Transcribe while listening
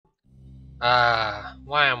Ah,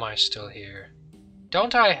 why am I still here?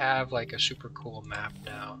 Don't I have like a super cool map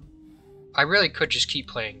now? I really could just keep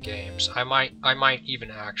playing games. I might even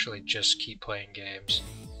actually just keep playing games.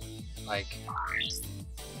 Like,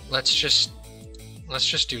 let's just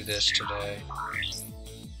do this today.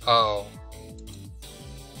 Oh.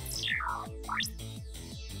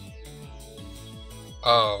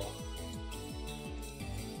 Oh.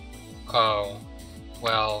 Oh.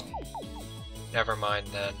 Well, never mind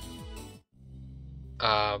then.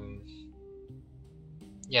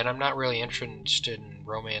 Yeah, and I'm not really interested in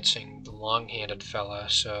romancing the long-handed fella,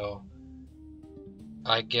 so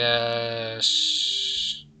I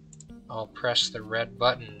guess I'll press the red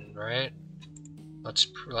button, right? Let's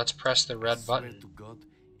press the red button. I swear to God,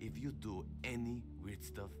 if you do any weird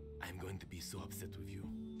stuff, I'm going to be so upset with you.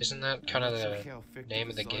 Isn't that kind of the name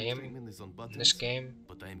of the game in this game?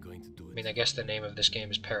 But I'm going to do it. I mean, I guess the name of this game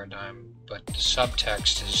is Paradigm, but the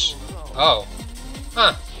subtext is... Oh!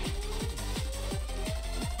 Huh!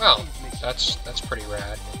 Well, that's pretty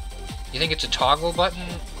rad. You think it's a toggle button,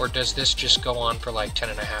 or does this just go on for like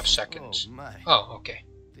 10.5 seconds? Oh, okay.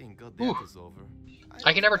 Ooh.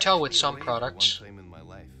 I can never tell with some products.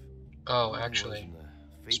 Oh, actually,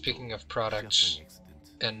 speaking of products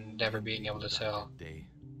and never being able to tell,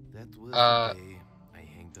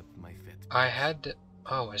 I had the...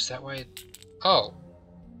 Oh, is that why... Oh,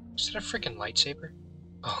 is that a freaking lightsaber?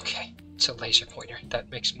 Okay, it's a laser pointer. That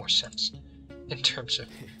makes more sense in terms of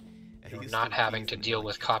not having to deal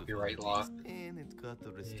with copyright law.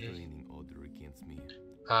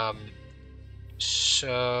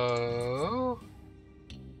 So...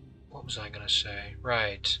 What was I gonna say?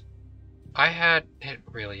 Right. It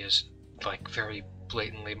really is, like, very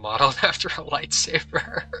blatantly modeled after a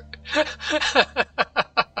lightsaber.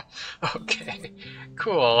 Okay,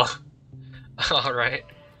 cool. Alright.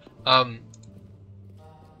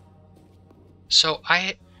 So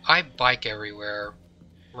I bike everywhere,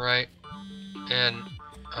 right? And,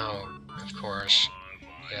 oh, of course.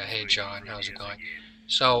 Yeah, hey John, how's it going?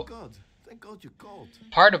 So,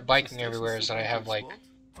 part of biking everywhere is that I have, like,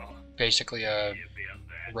 basically a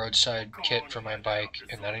roadside kit for my bike,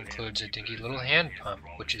 and that includes a dinky little hand pump,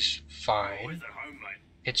 which is fine.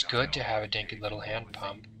 It's good to have a dinky little hand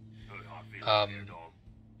pump.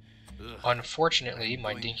 Unfortunately,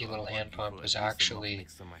 my dinky little hand pump is actually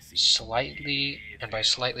slightly, and by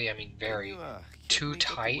slightly I mean very, too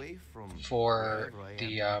tight for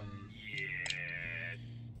the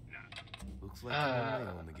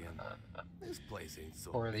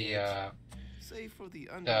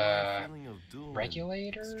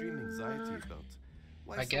regulator,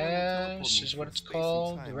 I guess is what it's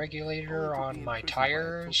called, the regulator on my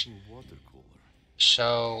tires.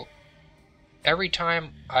 So every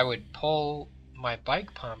time I would pull my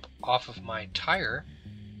bike pump off of my tire,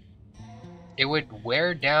 it would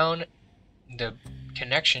wear down the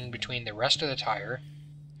connection between the rest of the tire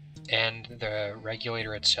and the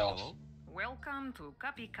regulator itself. Welcome to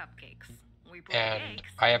Cuppy Cupcakes. And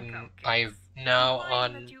I'm now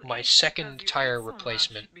on my second tire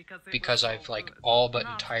replacement because I've like all but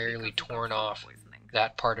entirely torn off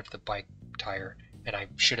that part of the bike tire, and I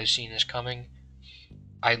should have seen this coming.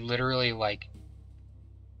 I literally like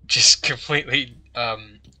just completely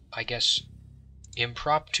I guess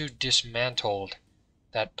impromptu dismantled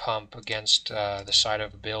that pump against the side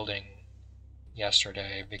of a building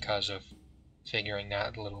yesterday because of figuring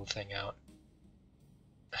that little thing out.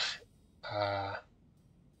 Why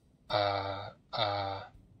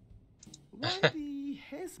the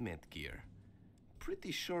hazmat gear?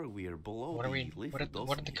 Pretty sure we are below what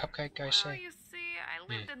did the cupcake guy say? You see, I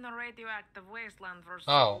lived in the radioactive wasteland for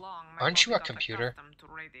so Oh, long. aren't you a computer? To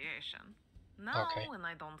radiation. Now, Okay. when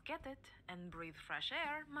I don't get it and breathe fresh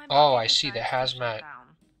air, my Oh, body I see the decides to shut hazmat.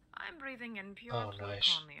 down. I'm breathing in pure Oh, nice.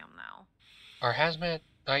 plutonium now. Are hazmat,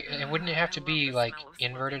 and wouldn't it have to be like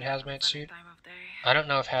inverted hazmat suit? I don't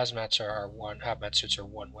know if hazmat suits are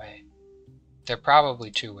one way. They're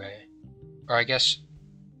probably two way, or I guess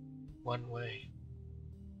one way.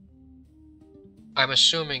 I'm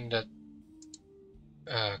assuming that.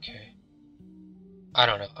 Okay. I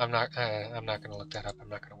don't know. I'm not gonna look that up. I'm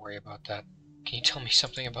not gonna worry about that. Can you tell me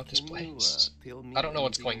something about this place? I don't know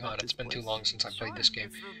what's going on. It's been too long since I played this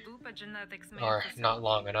game. Or not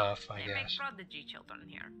long enough, I guess.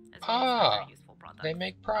 Ah, they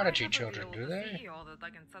make prodigy children, do they?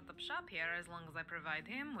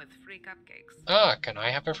 Ah, can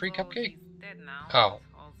I have a free cupcake?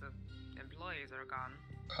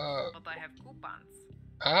 Oh. But I have coupons.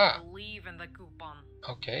 Ah. Believe in the coupon.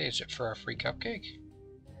 Okay, is it for a free cupcake?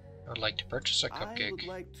 I'd like to purchase a I would cupcake.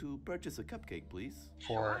 like to purchase a cupcake, please. For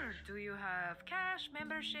Sure. Do you have cash,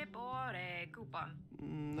 membership, or a coupon?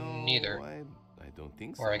 No, neither. I don't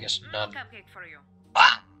think so. Or I guess No none. cupcake for you.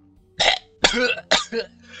 Ah!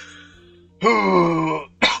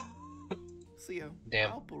 See ya.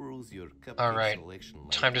 Damn. I'll peruse your cupcake Alright. selection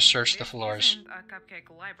later. Time to search the This floors. isn't a cupcake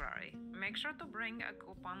library. Make sure to bring a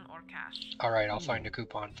coupon or cash. Alright, I'll find a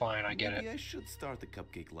coupon. Fine, I get Maybe it. I should start a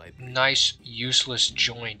cupcake library. Nice, useless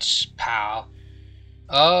joints, pal.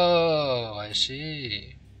 Oh, I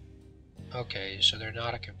see. Okay, so they're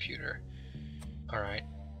not a computer. Alright.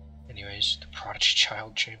 Anyways, the Prodigy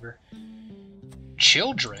Child Chamber.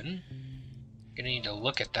 Children? Gonna need to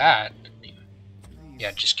look at that.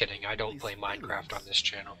 Yeah, just kidding. I don't play Minecraft on this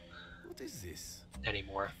channel What is this?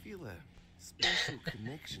 anymore. I feel a special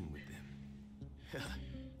connection with them.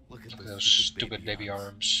 Look at Look at those stupid baby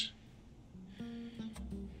arms.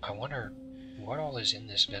 I wonder what all is in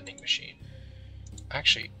this vending machine.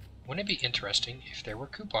 Actually, wouldn't it be interesting if there were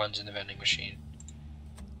coupons in the vending machine?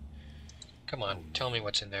 Come on, tell me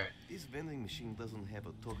what's in there. This vending machine doesn't have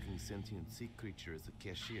a talking sentient sea creature as a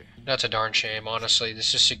cashier. That's a darn shame, honestly.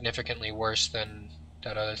 This is significantly worse than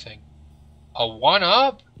that other thing. A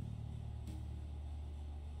 1-up?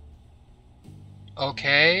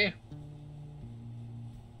 Okay.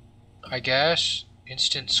 I guess.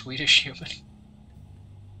 Instant Swedish human.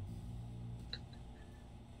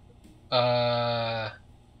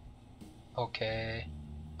 Okay.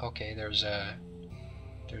 Okay, there's a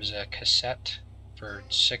cassette for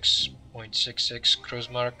 6.66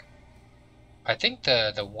 Kruzmark. I think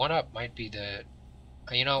the 1-up might be the,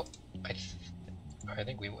 you know, I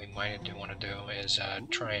think we might want to do is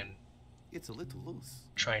try and It's a little loose.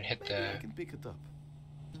 hit Maybe I the, can pick it up.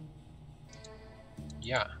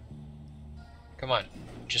 yeah. Come on,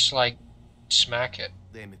 just like smack it.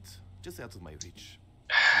 Damn it, just out of my reach.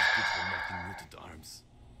 These good for melting mutant arms.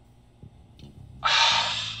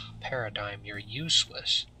 Paradigm, you're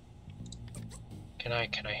useless. Can I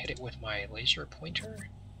hit it with my laser pointer?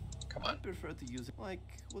 Come I on. prefer to use it like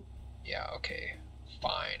what? Yeah, okay.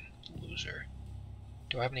 Fine, loser.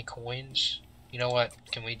 Do I have any coins? You know what?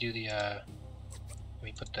 Can we do the let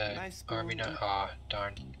me put the Nice army spoon. now. Ah,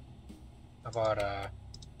 darn. How about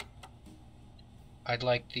I'd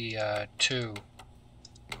like the 2.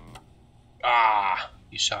 Ah,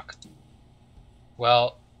 you suck.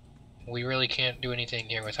 Well, we really can't do anything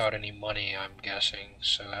here without any money, I'm guessing,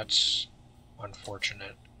 so that's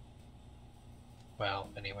unfortunate. Well,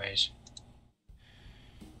 anyways.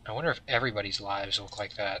 I wonder if everybody's lives look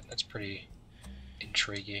like that. That's pretty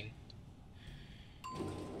intriguing.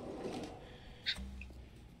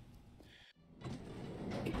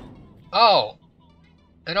 Oh!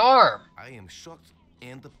 An arm! I am shocked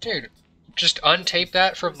and appalled. Dude, just untape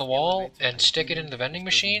that from the wall and stick it in the vending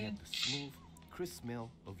machine? The smooth, crisp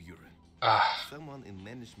smell of urine. Ah. Someone in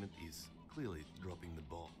management is clearly dropping the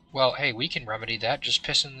ball. Well, hey, we can remedy that. Just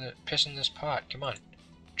piss in this pot. Come on.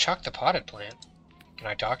 Chuck the potted plant. Can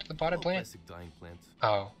I talk to the potted plant? Plastic dyeing plant.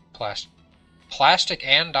 Oh, plastic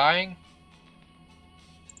and dyeing?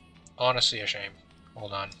 Honestly a shame.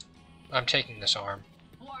 Hold on. I'm taking this arm.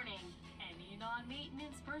 Warning. Any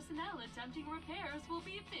non-maintenance personnel attempting repairs will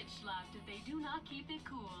be bitch slapped if they do not keep it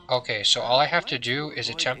cool. Okay, so all I have to do is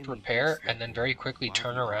attempt repair and then very quickly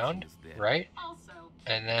turn around, right? Also,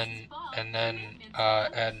 And then,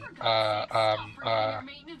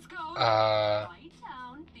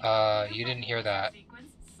 you didn't hear that.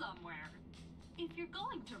 If you're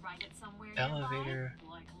going to write it somewhere Elevator,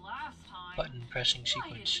 nearby, like last time, button pressing write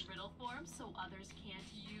sequence. it in riddle form so others can't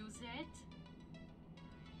use it.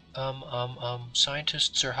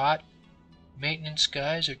 Scientists are hot. Maintenance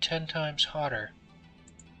guys are 10 times hotter.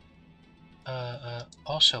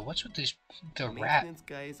 Also, what's with these, the rat? Maintenance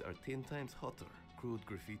guys are 10 times hotter. Crude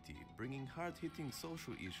graffiti, bringing hard-hitting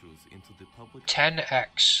social issues into the public.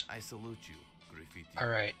 10x. I salute you, graffiti.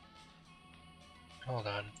 Alright. Hold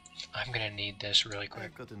on. I'm gonna need this really quick.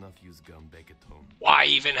 I've got enough used gum back at home. Why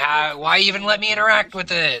even let me interact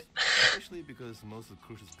with it? Especially because most of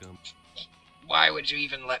Crush's gum. Why would you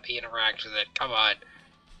even let me interact with it? Come on.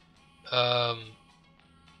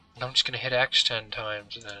 I'm just gonna hit X 10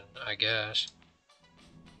 times then, I guess.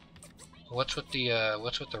 What's with the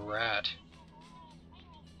rat?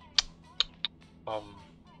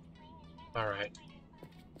 Alright.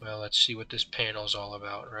 Well, let's see what this panel's all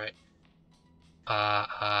about, right?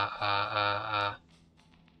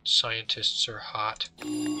 Scientists are hot. Thank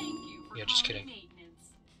you for Yeah, just calling kidding. maintenance.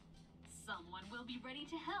 Someone will be ready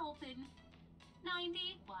to help in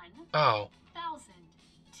 91. Oh.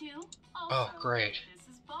 1002. Oh, great. This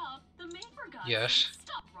is Bob, the maid forgot. Yes.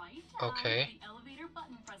 Stop right down. Okay. The elevator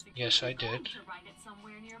button pressing. Yes, I You're going did. to write it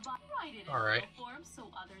somewhere nearby. Write it in All right. little form so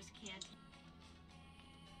others can't.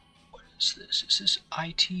 What is this? Is this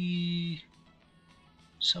IT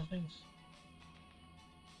something?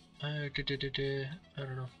 I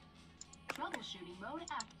don't know. Troubleshooting mode.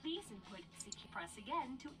 Please input. Press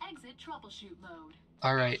again to exit troubleshoot mode.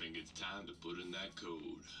 All right. I think it's time to put in that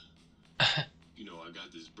code. You know, I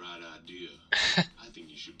got this bright idea. I think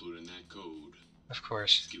you should put in that code. Of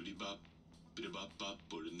course. Skibbity bop, biddy bop bop,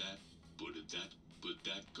 put in that, put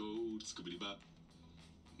that code, skibbity bop.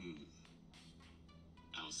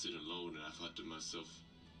 I was sitting alone and I thought to myself,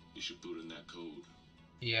 you should put in that code.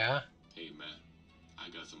 Yeah. Hey man, I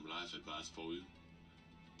got some life advice for you.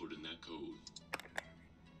 Put in that code.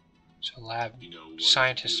 So lab You know what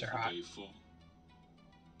scientists are hot.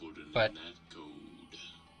 Put in But that code.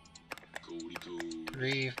 Cody code.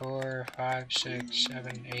 3, 4, 5, 6,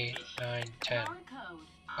 7, 8, 9, 10. Power code.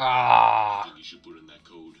 I Ah, think you should put in that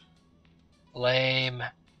code. lame.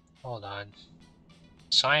 Hold on.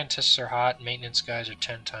 Scientists are hot, maintenance guys are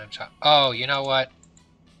 10 times hot. Oh, you know what?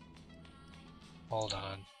 Hold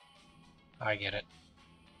on. I get it.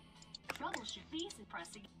 Troubleshoot. Please press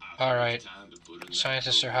again. Alright.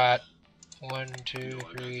 Scientists are hot. 1, 2,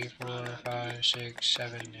 3, 4, 5, 6,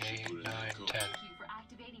 7, 8, 9, 10. Thank you for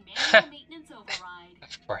activating manual maintenance override.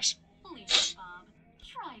 Of course. Please, Bob.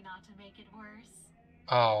 Try not to make it worse.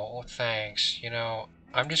 Oh, well, thanks. You know,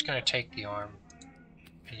 I'm just gonna take the arm.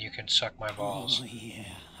 And you can suck my balls. Oh, yeah,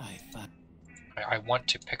 I thought. I want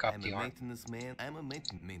to pick up I'm the a arm. maintenance man. I'm a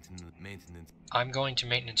maintenance. I'm going to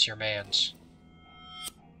maintenance your mans.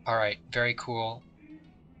 Alright, very cool.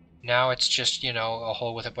 Now it's just, you know, a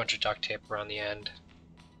hole with a bunch of duct tape around the end.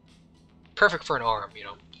 Perfect for an arm, you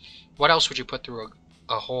know. What else would you put through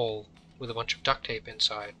a hole with a bunch of duct tape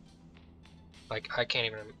inside? Like, I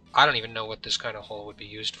don't even know what this kind of hole would be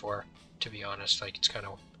used for, to be honest. Like, it's kind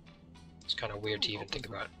of weird to even think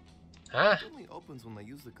about. Huh? It only opens when I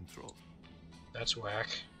use the control. That's whack.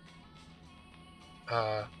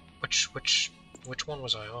 Which one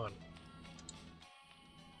was I on?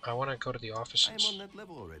 I want to go to the I'm offices. on that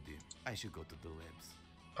level already. I should go to the labs.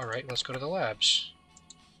 Alright, let's go to the labs.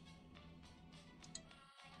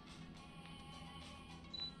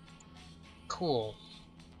 Cool.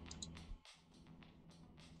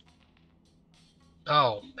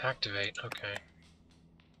 Oh, activate, okay.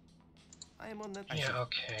 I am on that. Yeah,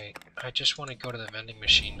 okay. I just want to go to the vending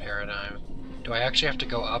machine paradigm. Do I actually have to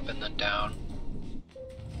go up and then down?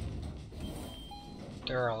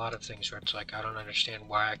 There are a lot of things where it's like, I don't understand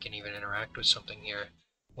why I can even interact with something here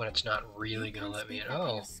when it's not really gonna let me in.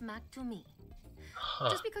 Oh. Smack to me. Huh.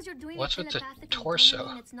 Just because you're doing What's it with the telepathically torso?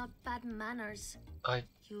 doesn't mean it's not bad manners.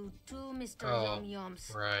 You too, Mr. Oh, Yum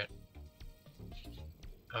Yums. right.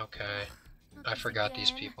 Okay. Not I this forgot these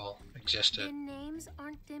again. people Their existed. names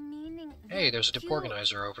aren't demeaning. Hey, They're there's a dip cute.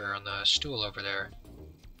 organizer over on the stool over there.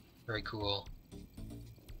 Very cool.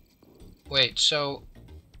 Wait, so...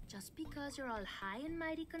 Just because you're all high and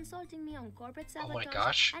mighty consulting me on corporate Oh sabotage my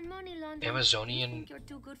gosh. and money laundering, you Amazonian think you're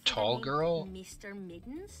too good for tall the name girl? Mr.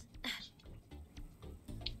 Middens? Yeah,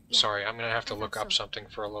 Sorry, I'm gonna have to I look thought up so. something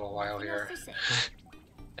for a little while Nothing here. else to say.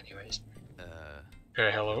 Anyways.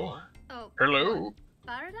 Hello? Oh, Hello?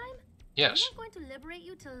 Paradigm? Yes. I'm not going to liberate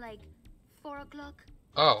you till like 4 o'clock.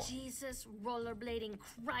 Oh. Jesus, rollerblading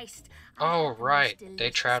Christ! Oh, had the most right. They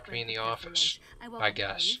delicious trapped me in spread the prepared for office, lunch. woke I up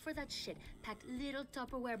guess. early for that shit. Packed little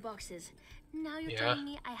Tupperware boxes. Now you're Yeah. telling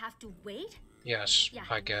me I have to wait? Yes, Yeah,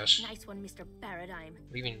 I guess. Nice one, Mr. Paradigm.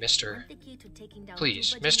 What do you mean, You Mr.? want the key to taking down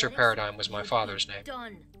Please, two Mr. budget Paradigm was my you'd be father's name.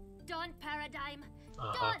 Done. Done, Paradigm.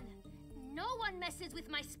 Uh-huh. Done. No one messes with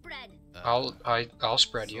my spread. I'll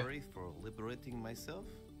spread you. Sorry for liberating myself.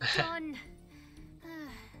 Done.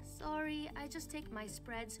 Sorry, I just take my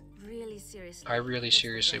spreads really seriously. I really That's the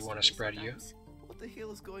seriously best want way to spread you. sometimes. What the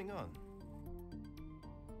hell is going on?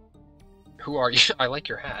 Who are you? I like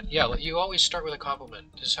your hat. Yeah, you always start with a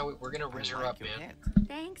compliment. This is how we're gonna raise her up, your man. hat.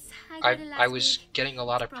 Thanks. I got it I last was week. getting a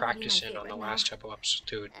lot of Probably my practice in on the favorite last now. couple episodes,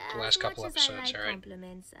 the As last couple much as I episodes, like alright?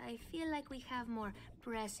 compliments, I feel like we have more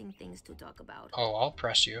pressing things to talk about. Oh, I'll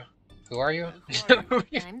press you. Who are you? Who are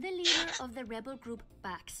I'm the leader of the rebel group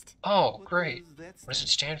Baxt. Oh, What great. does that What does it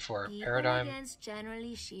stand stand for? People Paradigm? against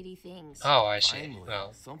generally shitty things. Oh, I see. Finally,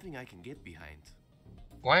 Well, something I can get behind.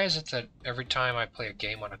 why is it that every time I play a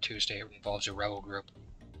game on a Tuesday it involves a rebel group?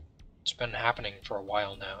 It's been happening for a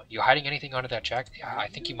while now. You hiding anything under that jacket? Yeah, I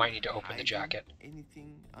think you might need to open the Hiding jacket.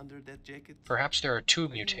 Anything under that jacket? Perhaps there are two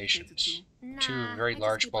Are you infected mutations. Nah, Two very I just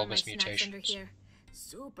large keep all my bulbous snacks under mutations. here.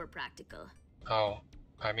 Super practical. Oh,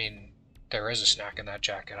 I mean, There is a snack in that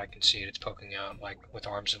jacket. I can see it. It's poking out, like, with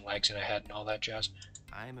arms and legs and a head and all that jazz.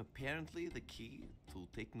 I'm apparently the key to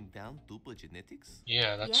taking down Dupa genetics?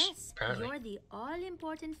 Yeah, that's Yes, apparently. you're the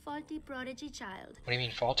all-important faulty prodigy child. What do you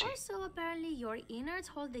mean faulty? Also, apparently, your innards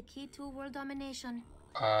hold the key to world domination.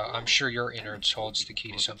 I'm sure your innards holds the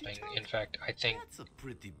key to something. In fact, I think That's a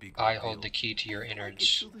pretty big I reveal. hold the key to your I feel like it innards.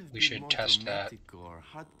 should have We been should more test that. dramatic or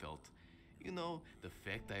heartfelt. You know, the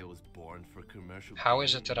fact I was born for commercial. How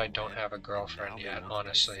is it gain that I and don't web, have a and girlfriend now they yet, want to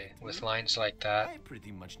honestly? dissect With me? lines like that. I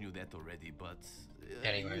pretty much knew that already, but you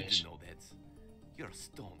Anyways. didn't know that. You're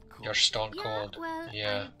stone cold. You're stone cold. Yeah, well,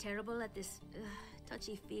 Yeah. I'm terrible at this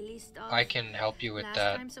touchy-feely stuff. I can help you with Last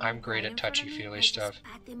that. time someone I'm great cried at in front of me, touchy-feely I just stuff.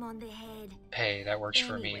 pat them on the head. Hey, that works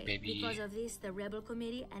for me, Anyway, baby. because of this, the Rebel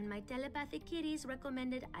Committee and my telepathic kitties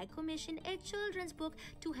recommended I commission a children's book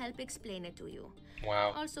to help explain it to you.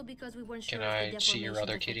 Wow. Also, because we weren't sure Can if the I see your deformation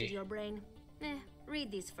other affected kitty? your brain.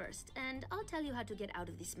 Read these first, and I'll tell you how to get out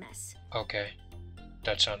of this mess. Okay.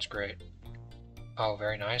 That sounds great. Oh,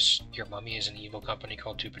 very nice. Your mummy is an evil company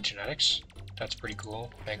called Tupa Genetics. That's pretty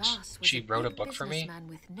cool. Thanks. Klaus was She a wrote a big book for me? businessman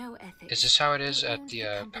with no ethics. Is this how it is He at owned the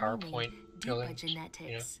company PowerPoint named building? Dupa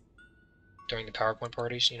Genetics. During the PowerPoint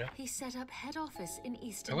parties, you know? He set up head office in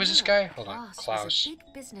Eastern Who is this Europe. guy? Hold on. Klaus Klaus. was a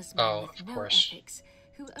big businessman Oh, with of no course. ethics,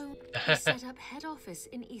 who owned. He set up head office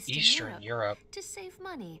in Eastern Europe. to save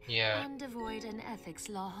money Yeah. and avoid an ethics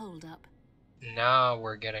law holdup. Now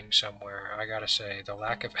we're getting somewhere. I gotta say, the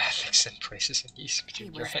lack of ethics in places in He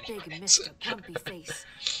Eastern was Europe. big Mr. Grumpy Face,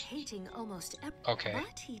 hating almost everything. Okay,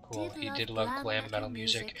 But he cool. did He love did love glam metal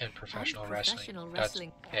music and professional professional wrestling.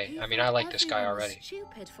 wrestling. Hey, He I mean, I thought like this guy everyone was already.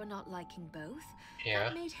 Stupid for not liking both. Yeah.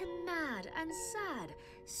 That made him mad and sad.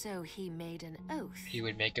 So he made an oath He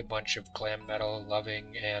would make a bunch of glam metal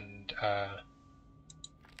loving and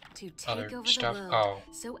to take other over stuff. the world. Oh.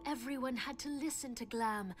 So everyone had to listen to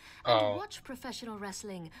glam and Oh. watch professional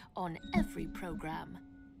wrestling on every program.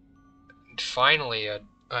 Finally a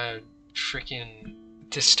freaking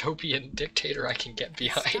dystopian dictator I can get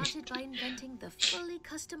behind. Started by inventing the fully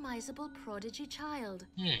customizable prodigy child.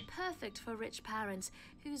 Perfect for rich parents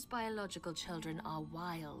whose biological children are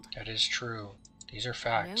wild. That is true. These are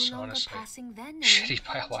facts, No longer honestly. passing their name Shitty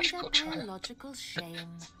biological to their child. biological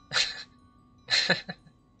shame.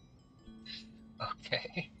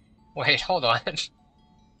 Okay. Wait, hold on.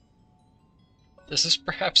 Does this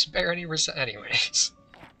perhaps bear any anyways?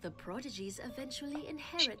 The prodigies eventually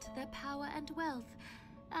inherit their power and wealth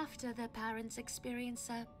after their parents experience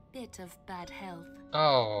a bit of bad health.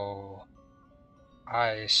 Oh.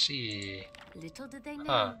 I see. Little did they know,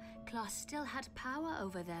 Huh. Klaus still had power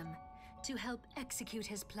over them to help execute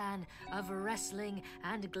his plan of wrestling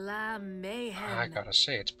and glam mayhem. I gotta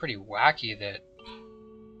say, it's pretty wacky that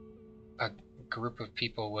a group of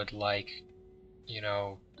people would, like, you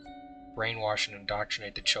know, brainwash and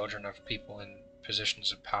indoctrinate the children of people in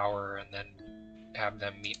positions of power and then have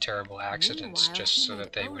them meet terrible accidents Meanwhile, just he so made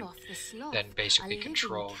that they would Olaf the Sloth then a basically living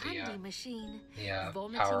control the candy machine, power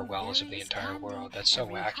vomiting wells of the various entire candy world. That's so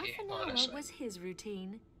every wacky, half an hour honestly. was his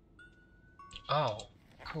routine. Oh,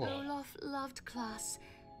 cool. Olaf loved Klaus.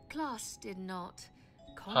 Klaus did not.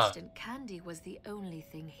 Constant candy was the only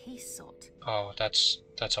thing he sought. Oh, that's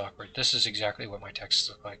awkward. This is exactly what my texts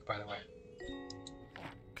look like, by the way.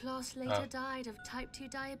 Klaus later died of type 2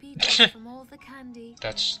 diabetes from all the candy.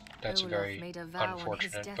 That's Olaf very made a vow on his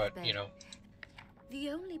unfortunate, but, you deathbed. know. The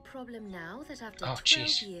only problem now that after Oh, 12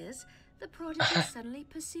 jeez. years, the prodigies suddenly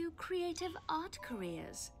pursue creative art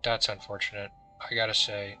careers. That's unfortunate. I gotta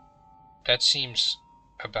say, that seems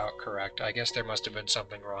about correct. I guess there must have been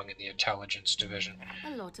something wrong in the intelligence division.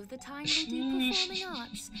 A lot of the time they do performing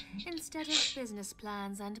arts instead of business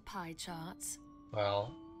plans and pie charts.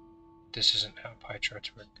 Well, this isn't how pie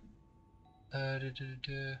charts work.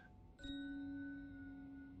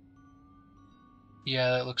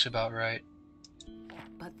 Yeah, that looks about right.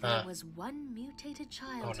 But there was one mutated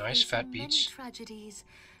child Oh, nice, facing fat many beats. tragedies.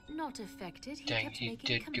 Not affected, he Dang, kept he making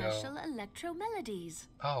did go. commercial electro melodies.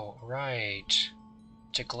 Oh, right.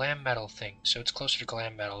 It's a glam metal thing, so it's closer to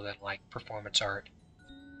glam metal than, like, performance art.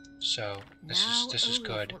 So, this is Olaf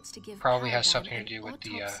good. wants to give Probably has Paradigm something to an do with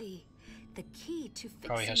the, autopsy. The key to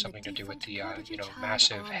probably has fixing something to do with the, defunct you know, prodigy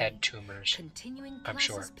massive child head army, tumors. continuing I'm Klaus's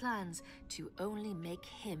sure. plans to only make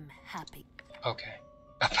him happy. Okay.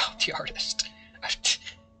 About the artist.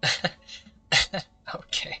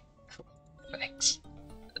 Okay. Cool. Thanks.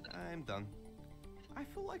 I'm done. I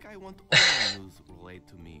feel like I want all my news relayed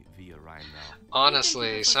to me via rhyme now.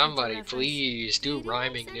 Honestly, somebody reference. please do Did it make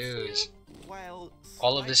rhyming sense to you? news. While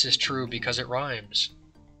All of this is slightly true because it demeaning. rhymes.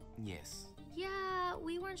 Yes. Yeah,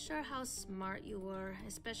 we weren't sure how smart you were,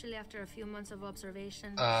 especially after a few months of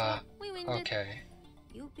observation. Uh, So we winged okay.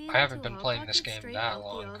 it. I haven't been playing this game that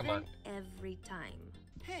long, come on. Every time.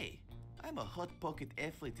 Hey, I'm a hot pocket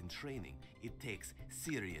athlete in training. It takes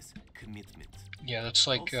serious commitment. Yeah, that's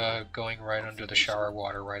like Also, going right under the shower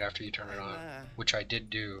water right after you turn it on, which I did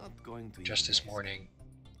do Not going to just this morning.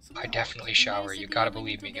 I now, definitely shower, you Basically, gotta we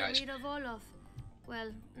believe need me, to get guys. rid of all of-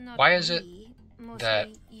 well, not Why is it we, mostly that-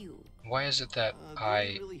 you. Why is it that do we I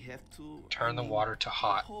really have to? turn the water to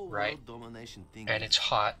hot, right? And it's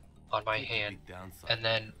hot on my hand, and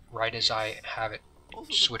then right as I have it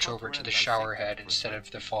switch over to the shower head instead of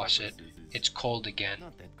the faucet, it's cold again,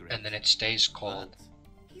 and then it stays cold.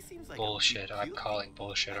 Bullshit, I'm calling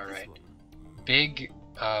bullshit, alright. Big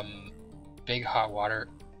hot water.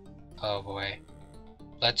 Oh boy.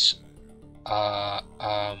 Let's,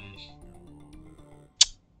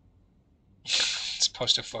 let's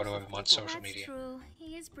post a photo of him on social media. That's true.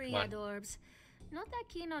 He is pretty adorbs. Not that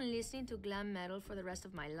keen on listening to glam metal for the rest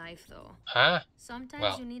of my life, though. Huh? Sometimes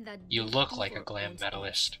Well, you need that. you deep look do like a for glam old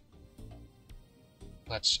metalist.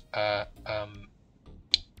 Let's,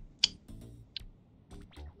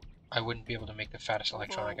 I wouldn't be able to make the fattest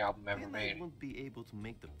electronic album ever made. I won't be able to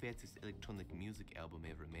make the fattest electronic music album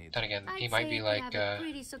ever made. Then again, he I'd might say be we like, have a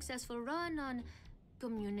pretty successful run on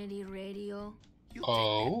community radio. You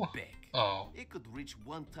oh, take that back. oh. It could reach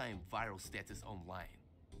one-time viral status online,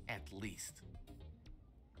 at least.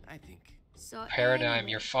 I think. So Paradigm,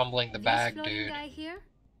 anyway, you're fumbling the this bag, floating dude. guy here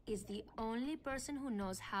is the only person who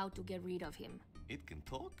knows how to get rid of him. It can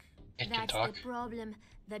talk? It can That's talk. the problem.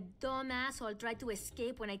 The dumb asshole tried to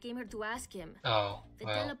escape when I came here to ask him. Oh, The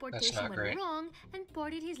well, that's teleportation not went great. wrong and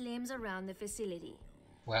ported his limbs around the facility.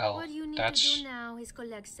 Well, What you need to that's do now is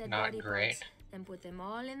collect said not body great. parts, then put them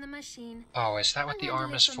all in the machine. Oh, is that what and the handle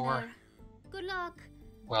arm it is from for? there. Good luck.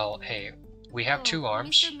 Well, hey, we have Oh, 2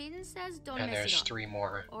 arms, Mr. Mitten says don't and mess it there's up, 3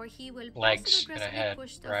 more. or he will legs and a passive-aggressively head,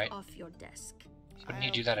 push stuff right? off your desk. Wouldn't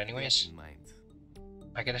he do that anyways?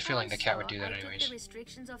 I get a feeling the cat would do that I took anyways. the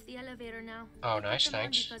restrictions off the elevator now. Oh, I put nice, them on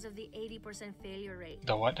thanks. Because of the 80% failure rate.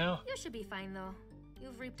 The what now? You should be fine though.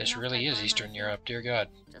 You've reaped This enough really by is karma, Eastern I think. Europe, dear God.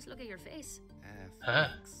 Just look at your face. Huh?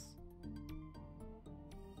 Thanks.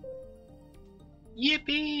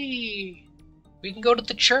 Yippee! We can go to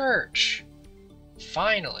the church!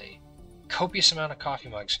 Finally! Copious amount of coffee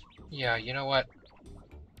mugs. Yeah, you know what?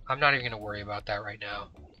 I'm not even gonna worry about that right now.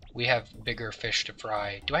 We have bigger fish to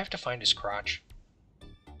fry. Do I have to find his crotch?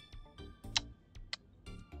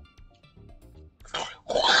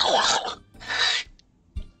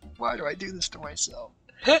 Why do I do this to myself?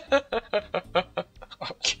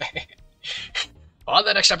 Okay. On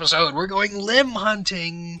the next episode, we're going limb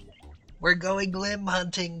hunting! We're going limb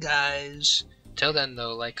hunting, guys! Till then,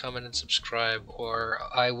 though, like, comment, and subscribe, or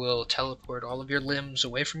I will teleport all of your limbs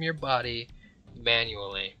away from your body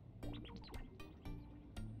manually.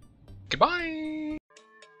 Goodbye!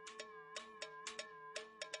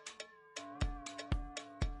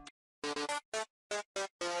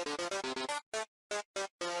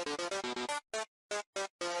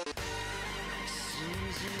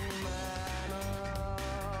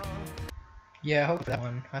 Yeah, I hope that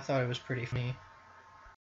one. I thought it was pretty funny.